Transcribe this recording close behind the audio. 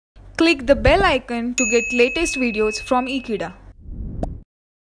Click the bell icon to get latest videos from Ekeeda.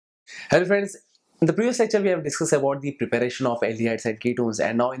 Hello friends, in the previous lecture we have discussed about the preparation of aldehydes and ketones,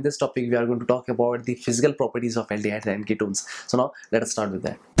 and now in this topic we are going to talk about the physical properties of aldehydes and ketones. So now let us start with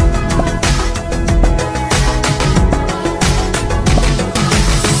that.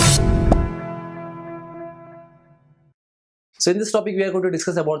 So in this topic we are going to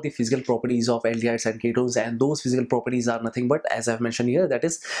discuss about the physical properties of aldehydes and ketones, and those physical properties are nothing but, as I have mentioned here, that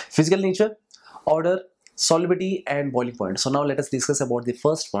is physical nature, order, solubility and boiling point. So now let us discuss about the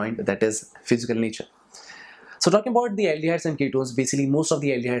first point, that is physical nature. So talking about the aldehydes and ketones, basically most of the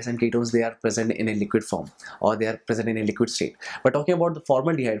aldehydes and ketones, they are present in a liquid form or they are present in a liquid state. But talking about the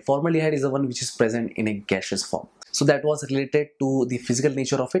formaldehyde is the one which is present in a gaseous form. So that was related to the physical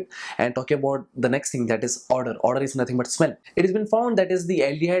nature of it. And talking about the next thing, that is order. Order is nothing but smell. It has been found that is the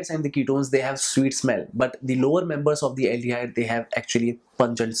aldehydes and the ketones, they have sweet smell, but the lower members of the aldehyde, they have actually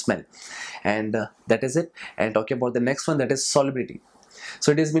pungent smell. And that is it. And talking about the next one, that is solubility.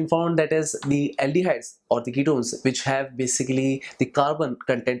 So it has been found that is the aldehydes or the ketones which have basically the carbon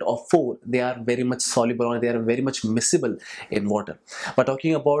content of 4, they are very much soluble or they are very much miscible in water. But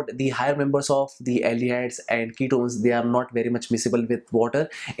talking about the higher members of the aldehydes and ketones, they are not very much miscible with water.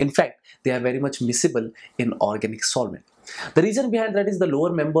 In fact, they are very much miscible in organic solvent. The reason behind that is the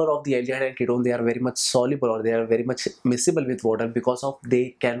lower member of the aldehyde and ketone, they are very much soluble or they are very much miscible with water because of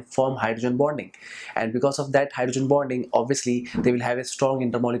they can form hydrogen bonding, and because of that hydrogen bonding, obviously they will have a strong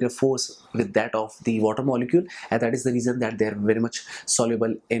intermolecular force with that of the water molecule, and that is the reason that they are very much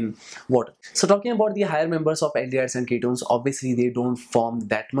soluble in water. So talking about the higher members of aldehydes and ketones, obviously they don't form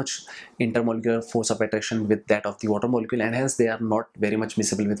that much intermolecular force of attraction with that of the water molecule, and hence they are not very much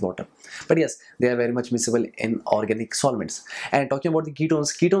miscible with water. But yes, they are very much miscible in organic solvents. And talking about the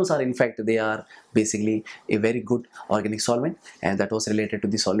ketones are in fact, they are basically a very good organic solvent, and that was related to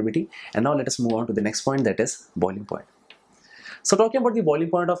the solubility. And now let us move on to the next point, that is boiling point. So talking about the boiling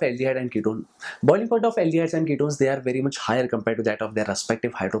point of aldehyde and ketone, boiling point of aldehydes and ketones, they are very much higher compared to that of their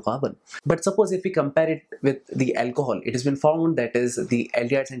respective hydrocarbon. But suppose if we compare it with the alcohol, it has been found that is the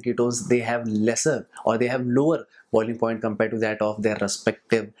aldehydes and ketones, they have lesser or they have lower boiling point compared to that of their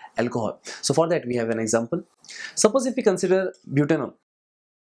respective alcohol. So for that we have an example. Suppose if we consider butanol.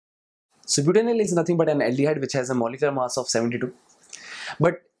 So butanol is nothing but an aldehyde which has a molecular mass of 72,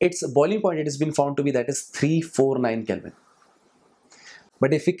 but its boiling point, it has been found to be that is 349 Kelvin.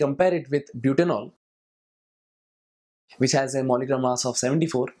 But if we compare it with butanol, which has a molecular mass of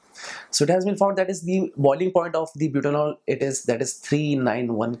 74, so it has been found that is the boiling point of the butanol, that is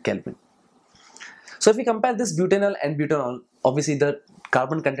 391 Kelvin. So if we compare this butanol and butanol, obviously the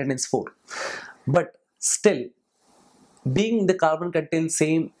carbon content is 4, but still, being the carbon content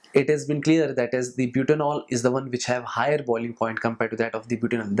same, it has been clear that is the butanol is the one which have higher boiling point compared to that of the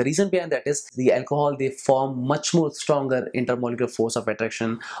butanol. The reason behind that is the alcohol, they form much more stronger intermolecular force of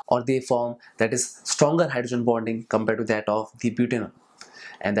attraction, or they form that is stronger hydrogen bonding compared to that of the butanol,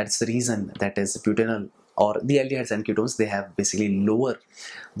 and that's the reason that is butanol or the aldehydes and ketones, they have basically lower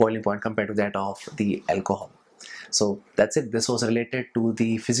boiling point compared to that of the alcohol. So that's it. This was related to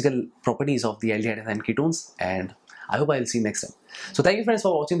the physical properties of the aldehydes and ketones, and I hope I will see you next time. So thank you friends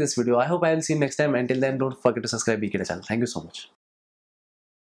for watching this video. I hope I will see you next time. Until then, don't forget to subscribe Ekeeda channel. Thank you so much.